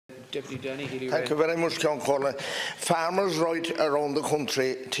Deputy Danny Healy-Rae. Thank you very much, Count Corley. Farmers right around the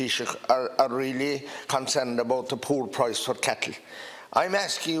country, Taoiseach, are really concerned about the poor price for cattle. I'm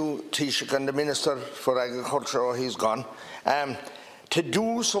asking you, Taoiseach, and the Minister for Agriculture, or he's gone, to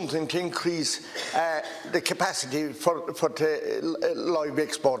do something to increase the capacity for live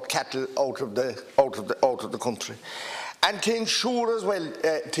export cattle out of the country, and to ensure as well,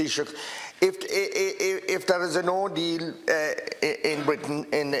 Taoiseach, if there is a no deal in Britain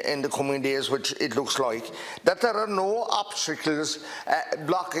in the coming days, which it looks like, that there are no obstacles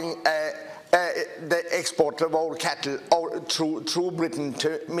blocking the export of our cattle through Britain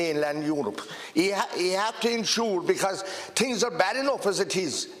to mainland Europe. You have to ensure, because things are bad enough as it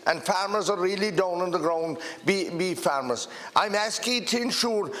is, and farmers are really down on the ground, beef farmers. I'm asking you to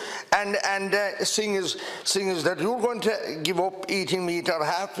ensure, and seeing as that you're going to give up eating meat, or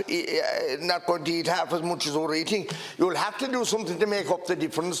not going to eat half as much as we're eating, you'll have to do something to make up the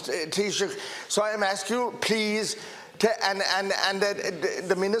difference, Taoiseach. So I'm asking you, please,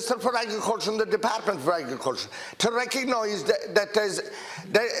 the Minister for Agriculture and the Department for Agriculture to recognise that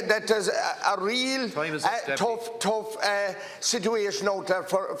there's a real tough situation out there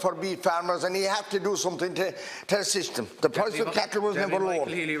for beef farmers, and you have to do something to assist them. The price of cattle was never low.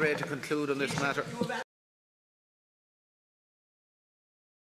 Healy-Rae to conclude on this matter.